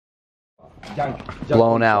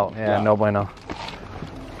blown out. Yeah, no bueno.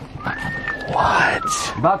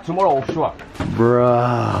 What? Not tomorrow offshore.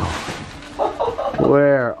 Bro.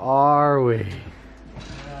 Where are we?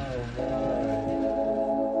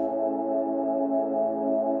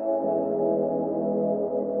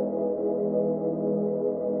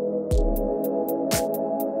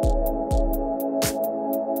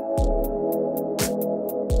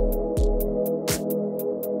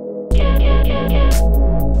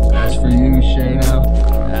 That's for you, Shayna.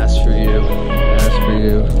 That's for you. That's for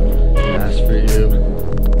you. That's for you.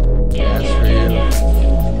 That's for you.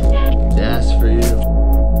 That's for you.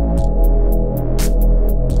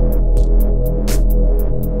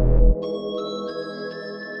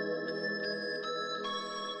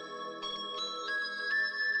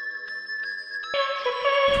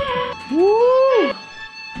 Woo!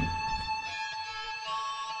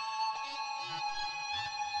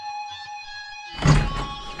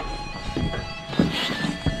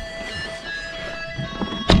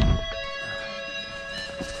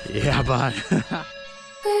 Yeah, bud.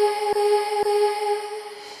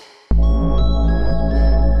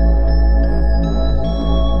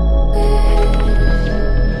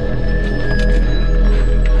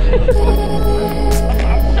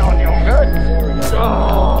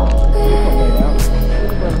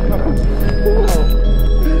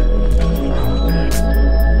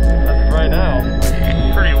 Right now,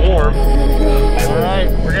 pretty warm. Alright,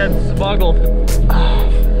 we're getting smuggled.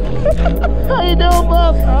 How you doing,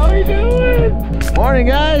 Buff? How you doing? Morning,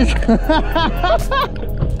 guys.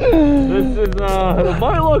 This is, it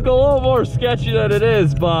might look a little more sketchy than it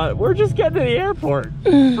is, but we're just getting to the airport.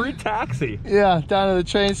 Free taxi. Yeah, down to the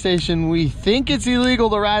train station. We think it's illegal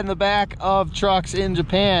to ride in the back of trucks in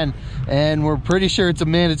Japan, and we're pretty sure it's a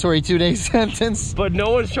mandatory 2-day sentence. But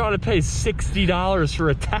no one's trying to pay $60 for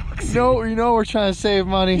a taxi. No, you know we're trying to save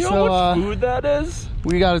money. You know how much food that is?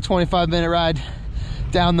 We got a 25-minute ride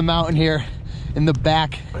down the mountain here in the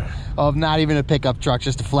back of not even a pickup truck,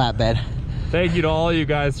 just a flatbed. Thank you to all you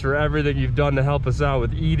guys for everything you've done to help us out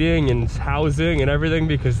with eating and housing and everything,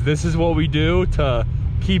 because this is what we do to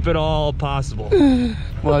keep it all possible.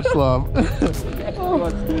 Much love.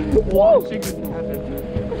 Watching this happen.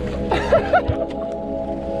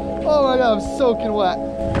 Oh my God, I'm soaking wet.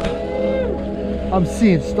 I'm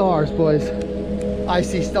seeing stars, boys. I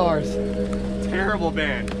see stars. Terrible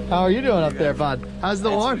band. How are you doing up there, bud? How's the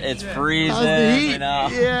warmth? It's freezing. How's the heat? You know?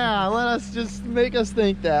 Yeah, let us just make us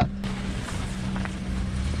think that.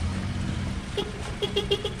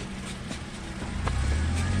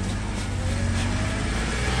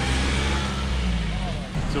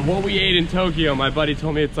 So what we ate in Tokyo, my buddy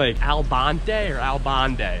told me it's like albante or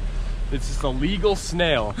albande. It's just a legal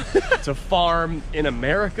snail to farm in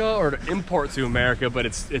America or to import to America, but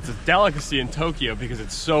it's a delicacy in Tokyo because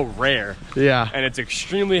it's so rare. Yeah. And it's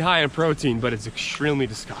extremely high in protein, but it's extremely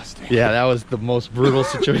disgusting. Yeah, that was the most brutal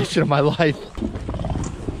situation of my life.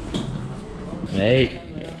 Hey.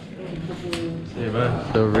 Hey,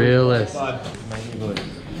 man. The realist. Chill,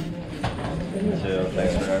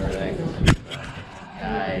 thanks for everything.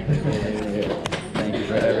 Thank you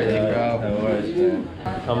for everything, bro. No worries, man.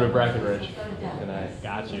 Come to Breckenridge. Good night.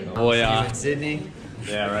 Got you. Oh yeah. In Sydney.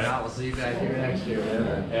 Yeah, right. We'll see you back here next year,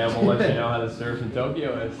 man. And we'll let you know how the surf in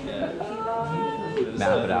Tokyo is.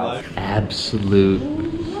 Map it out. Absolute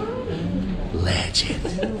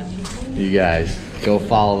legend. You guys, go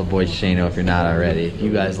follow the boy Shano if you're not already. If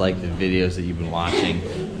you guys like the videos that you've been watching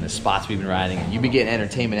and the spots we've been riding, and you've been getting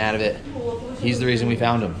entertainment out of it, he's the reason we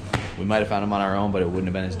found him. We might have found him on our own, but it wouldn't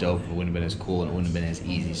have been as dope, it wouldn't have been as cool, and it wouldn't have been as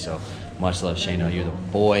easy. So much love, Shano. You're the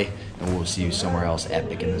boy, and we'll see you somewhere else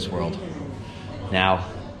epic in this world. Now,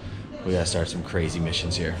 we gotta start some crazy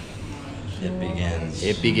missions here. It begins.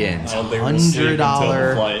 It begins. I don't think we'll sleep until the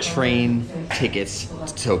 $100 flight. train tickets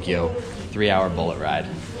to Tokyo, 3-hour bullet ride.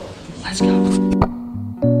 Let's go.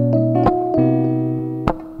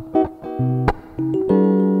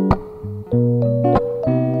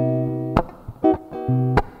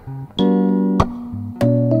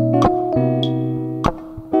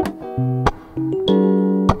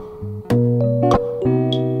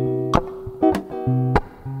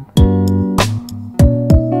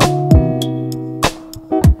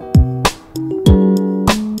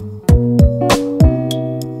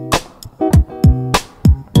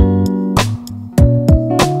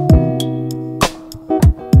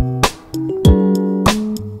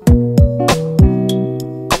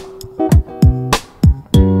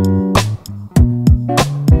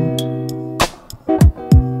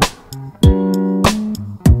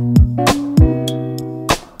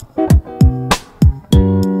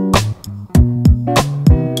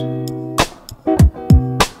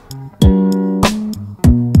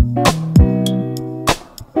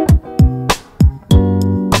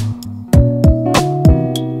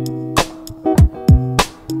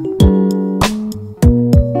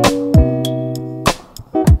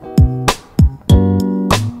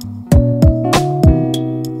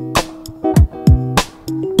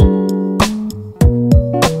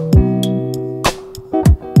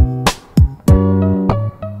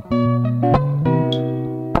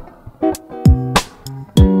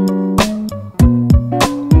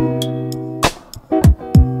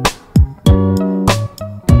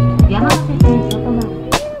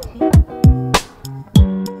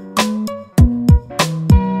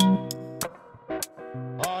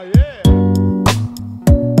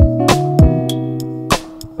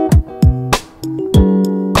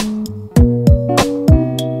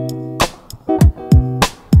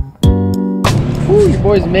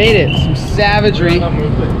 boys made it. Some savagery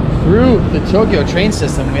through the Tokyo train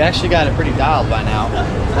system. We actually got it pretty dialed by now.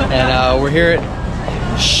 And we're here at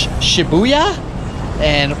Shibuya.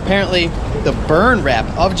 And apparently the Bern rep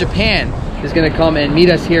of Japan is gonna come and meet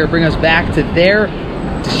us here, bring us back to their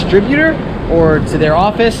distributor or to their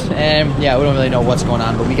office. And yeah, we don't really know what's going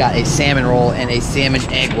on, but we got a salmon roll and a salmon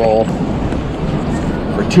egg roll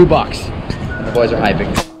for $2. And the boys are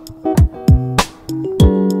hyping.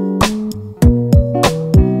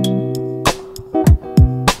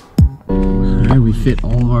 We fit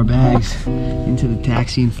all of our bags into the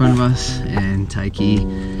taxi in front of us, and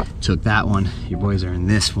Taiki took that one. Your boys are in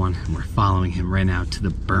this one, and we're following him right now to the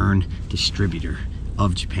Bern distributor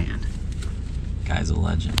of Japan. Guy's a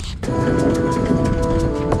legend.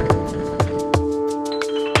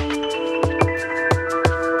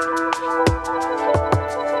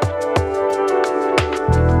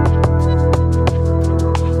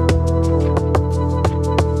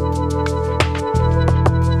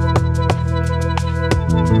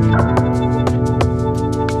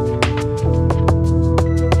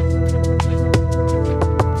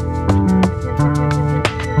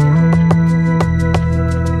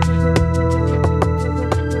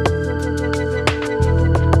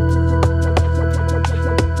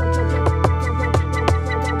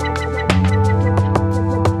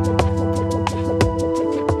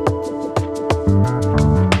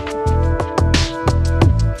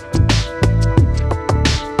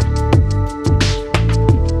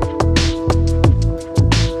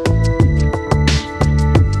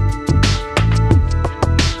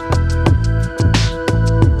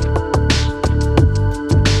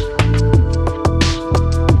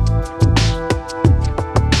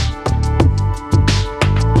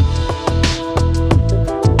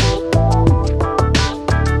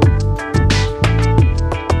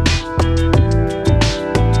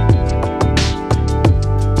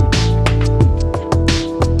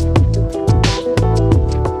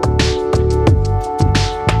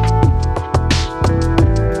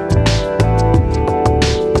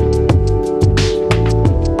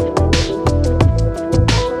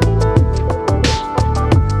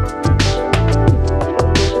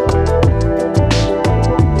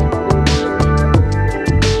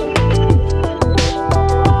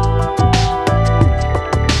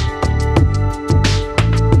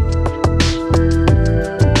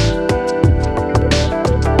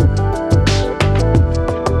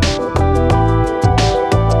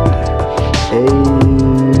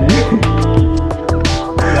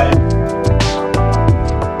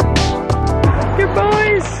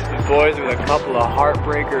 Boys with a couple of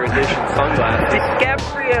Heartbreaker edition sunglasses.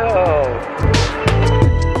 DiCaprio!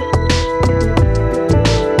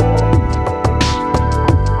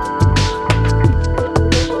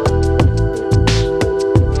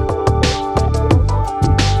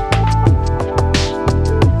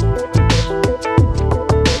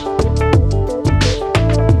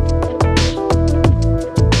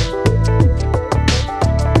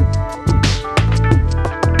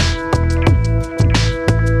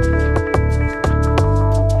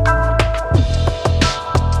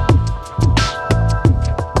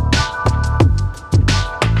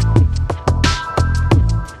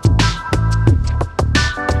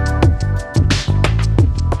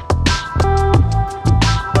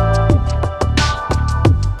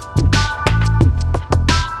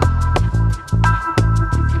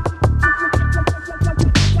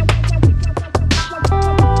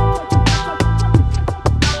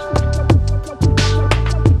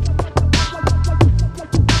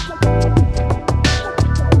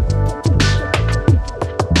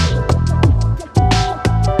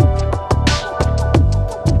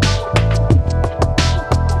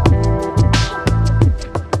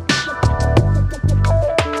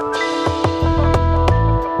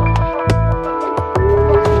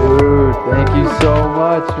 So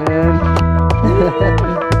much, man.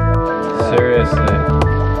 Seriously.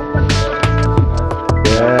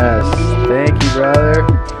 Yes. Thank you, brother.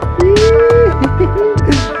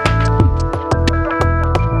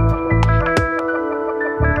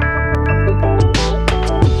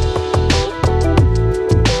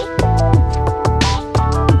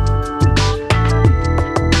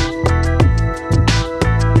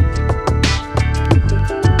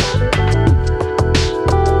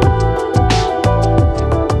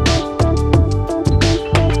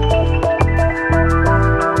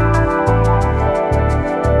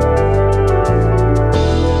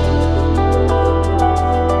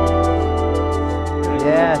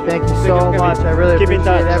 Thank you so much. I really appreciate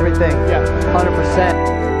everything. Yeah,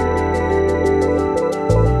 100%.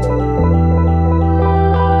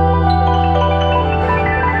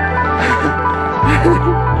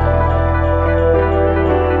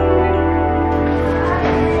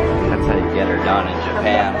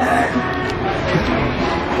 Pam.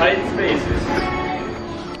 Tight spaces.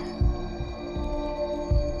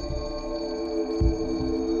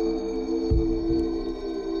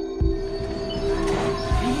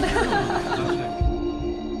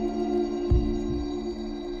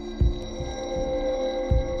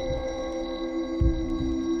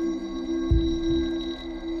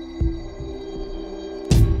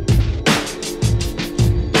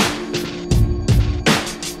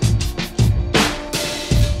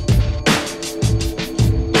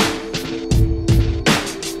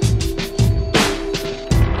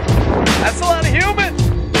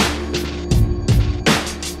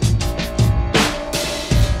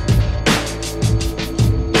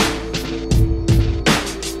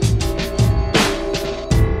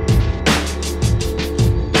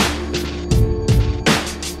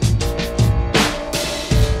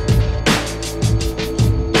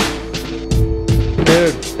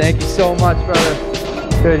 Dude, thank you so much, brother.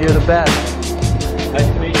 Dude, you're the best. Nice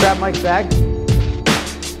to meet you. Grab Mike's bag.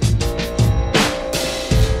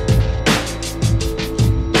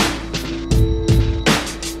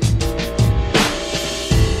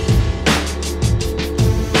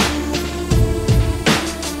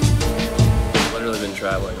 Literally been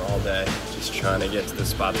traveling all day, just trying to get to the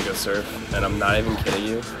spot to go surf, and I'm not even kidding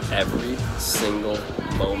you, every single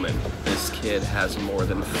moment this kid has more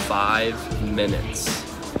than 5 minutes,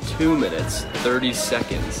 2 minutes, 30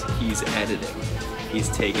 seconds, he's editing. He's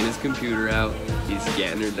taking his computer out, he's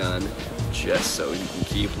getting her done, just so he can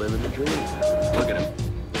keep living the dream. Look at him,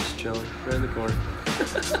 just chilling right in the corner.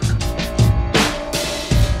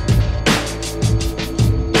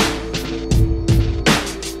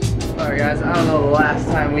 Alright guys, I don't know the last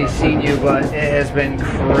time we've seen you, but it has been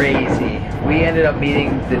crazy. We ended up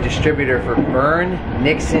meeting the distributor for Bern,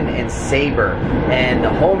 Nixon, and Sabre. And the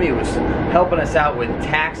homie was helping us out with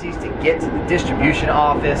taxis to get to the distribution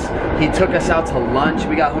office. He took us out to lunch.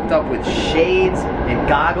 We got hooked up with shades and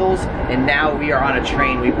goggles. And now we are on a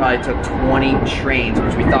train. We probably took 20 trains,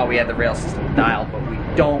 which we thought we had the rail system dialed, but we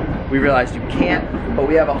don't. We realized you can't. But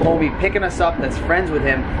we have a homie picking us up that's friends with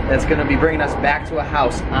him that's going to be bringing us back to a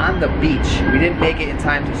house on the beach. We didn't make it in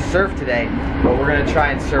time to surf today, but we're going to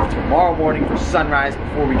try and surf tomorrow morning for sunrise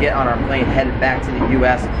before we get on our plane headed back to the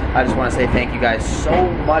US. I just want to say thank you guys so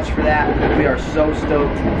much for that. We are so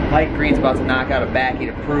stoked. Mike Green's about to knock out a backy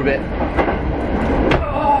to prove it.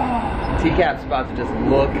 T-Cap's about to just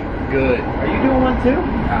look good. Are you doing one too?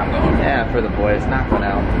 I'm going. Yeah, for the boys. Knock one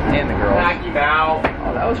out. And the girls. Knock him out.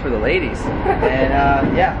 Oh, that was for the ladies. And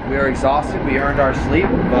yeah, we are exhausted. We earned our sleep,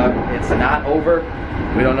 but it's not over.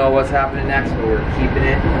 We don't know what's happening next, but we're keeping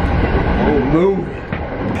it moving.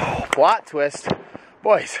 Plot twist.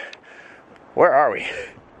 Boys, where are we?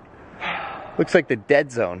 Looks like the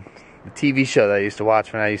Dead Zone. The TV show that I used to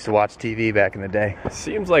watch when I used to watch TV back in the day.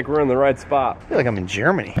 Seems like we're in the right spot. I feel like I'm in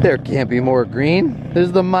Germany. There can't be more green. This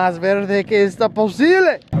is the más verde que está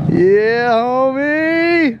posible. Yeah,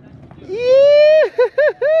 homie. Yeah.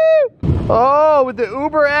 Oh, with the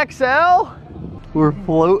Uber XL? We're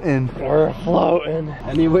floating. We're floating.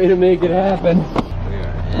 Any way to make it happen.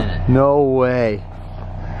 No way.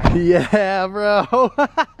 Yeah, bro. Oh,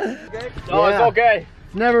 Yeah. it's okay.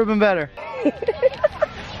 It's never been better.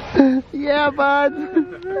 Yeah, bud.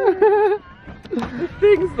 The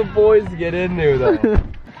things the boys get into, though.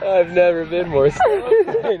 I've never been more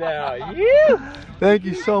stoked right now. Yeah. Thank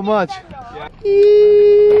you so much.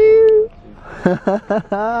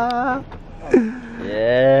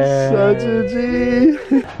 Yeah. Such a G.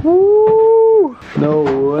 Woo. No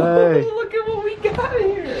way. Look at what we got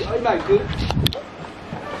here. Oh, you might do.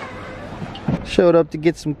 Showed up to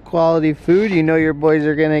get some quality food. You know your boys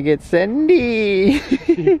are gonna get sendy.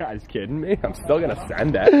 You guys kidding me? I'm still gonna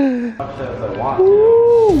send it.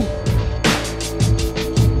 Woo.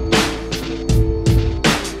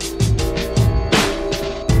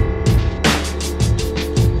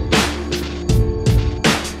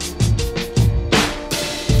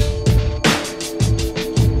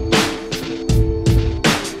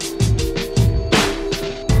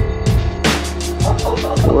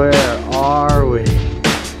 Where are we?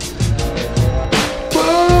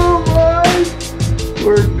 Boom, boys!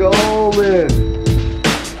 We're golden.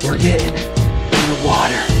 We're getting in the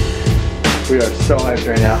water. We are so hyped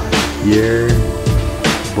right now. Your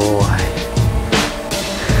boy.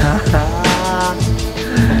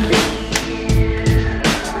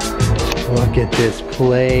 Look at this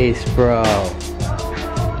place, bro.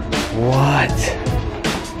 What?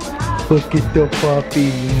 Look at the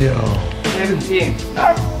puppy. No.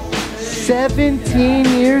 17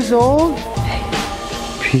 years old?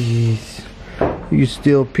 Peace. You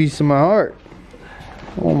still a piece of my heart.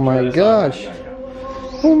 Oh my gosh.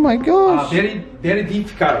 Oh my gosh. Very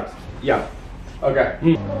difficult. Yeah. Okay.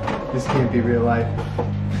 This can't be real life.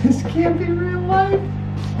 This can't be real life.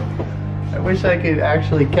 I wish I could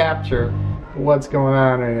actually capture what's going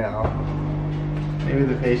on right now. Maybe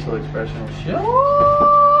the facial expression will show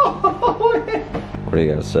it. What do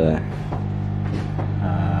you gotta say?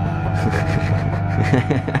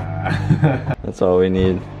 That's all we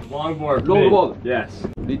need. Longboard. Longboard. Yes.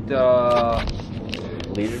 With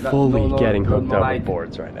Fully getting hooked up with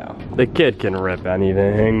boards right now. The kid can rip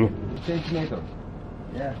anything. centimeter.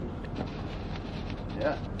 Yeah.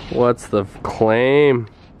 Yeah. What's the claim?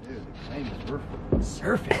 Dude, the claim is we're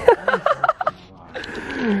surfing.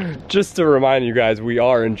 Just to remind you guys, we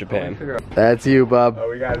are in Japan. That's you, bub. Oh,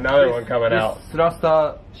 we got another one coming out.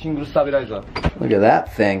 Thruster single stabilizer. Look at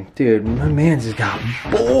that thing. Dude, my man's just got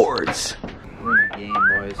boards. We're in the game,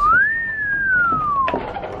 boys.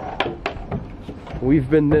 We've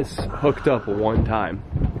been this hooked up one time.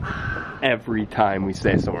 Every time we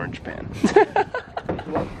stay somewhere in Japan.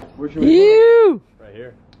 Where should we You! Right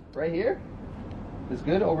here. Right here? Is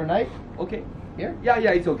good overnight? go? Okay. Here? Yeah,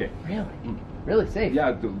 it's okay. Really? Really safe?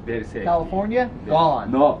 Yeah, very safe. California?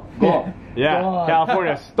 Gone. No, go. Yeah, Go on.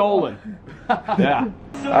 California stolen. Yeah.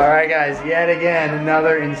 Alright guys, yet again,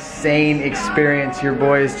 another insane experience. Your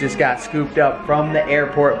boys just got scooped up from the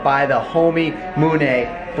airport by the homie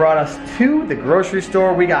Mune. Brought us to the grocery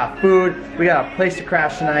store. We got food, we got a place to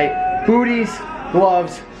crash tonight, booties,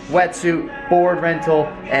 gloves, wetsuit, board rental,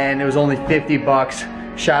 and it was only 50 bucks.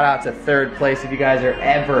 Shout out to Third Place if you guys are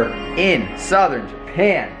ever in southern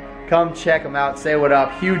Japan. Come check them out, say what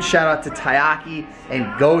up. Huge shout out to Taiyaki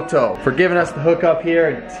and Goto for giving us the hookup here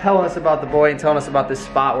and telling us about the boy and telling us about this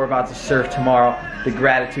spot we're about to surf tomorrow. The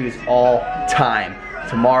gratitude is all time.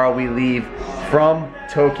 Tomorrow we leave from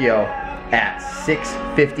Tokyo at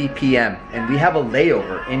 6:50 p.m. and we have a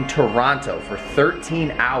layover in Toronto for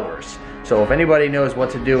 13 hours. So if anybody knows what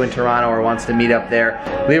to do in Toronto or wants to meet up there,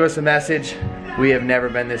 leave us a message. We have never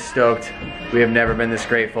been this stoked. We have never been this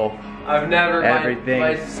grateful. I've never,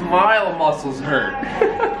 my smile muscles hurt.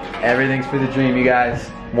 Everything's for the dream, you guys.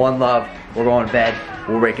 One love. We're going to bed.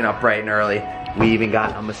 We're waking up bright and early. We even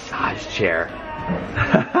got a massage chair.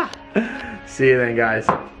 See you then, guys.